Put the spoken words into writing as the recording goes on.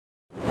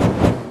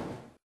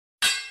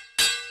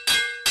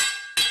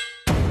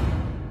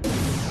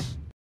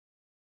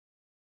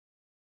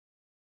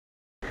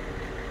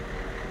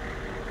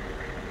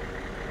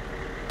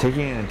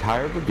Taking an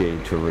entire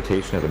brigade to a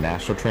rotation at the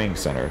National Training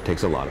Center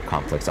takes a lot of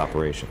complex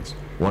operations.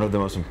 One of the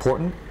most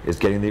important is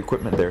getting the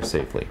equipment there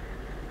safely.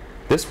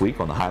 This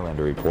week on the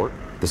Highlander Report,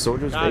 the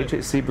soldiers of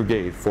HHC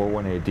Brigade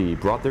 41AD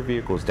brought their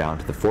vehicles down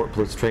to the Fort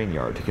Bliss train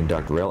yard to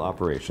conduct rail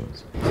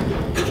operations.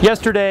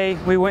 Yesterday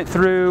we went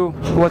through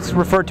what's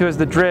referred to as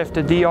the drift,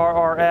 a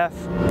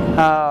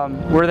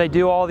DRRF, where they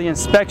do all the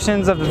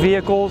inspections of the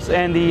vehicles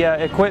and the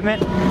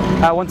equipment.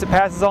 Once it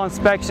passes all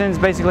inspections,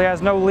 basically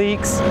has no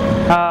leaks.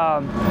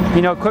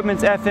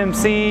 Equipment's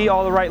FMC,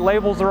 all the right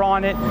labels are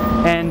on it,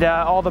 and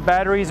all the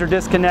batteries are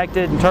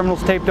disconnected and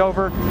terminals taped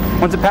over.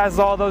 Once it passes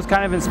all those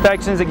kind of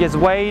inspections, it gets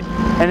weighed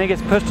and it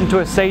gets pushed into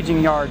a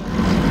staging yard.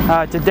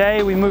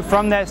 Today we move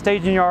from that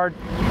staging yard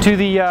to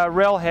the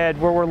railhead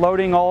where we're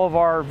loading all of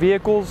our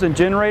vehicles and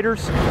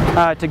generators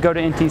to go to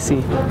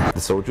NTC.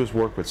 The soldiers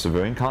work with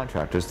civilian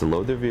contractors to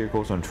load their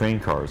vehicles on train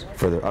cars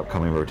for their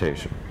upcoming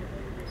rotation.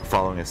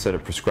 Following a set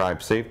of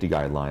prescribed safety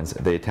guidelines,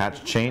 they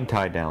attach chain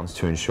tie-downs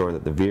to ensure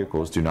that the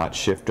vehicles do not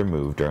shift or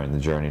move during the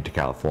journey to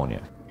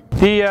California.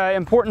 The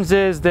importance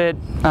is that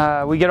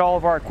we get all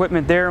of our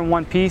equipment there in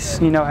one piece,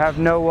 have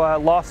no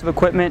loss of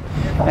equipment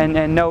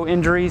and no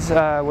injuries with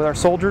our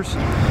soldiers.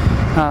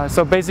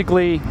 So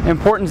basically,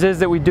 importance is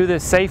that we do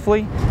this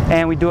safely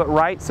and we do it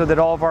right so that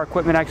all of our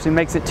equipment actually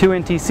makes it to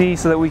NTC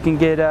so that we can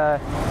get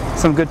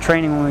some good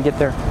training when we get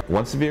there.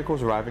 Once the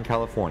vehicles arrive in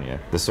California,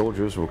 the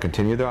soldiers will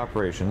continue their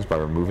operations by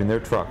removing their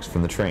trucks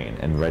from the train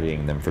and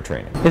readying them for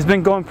training. It's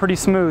been going pretty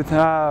smooth.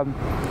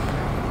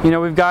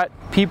 We've got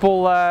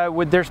people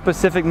with their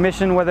specific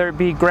mission, whether it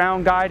be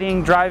ground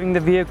guiding, driving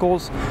the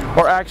vehicles,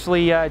 or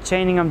actually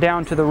chaining them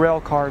down to the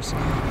rail cars.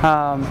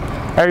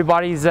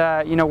 Everybody's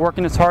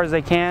working as hard as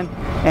they can,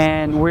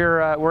 and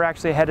we're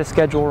actually ahead of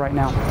schedule right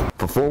now.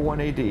 For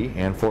 41AD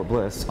and Fort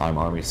Bliss, I'm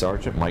Army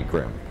Sergeant Mike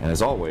Grimm, and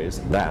as always,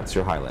 that's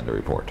your Highlander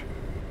Report.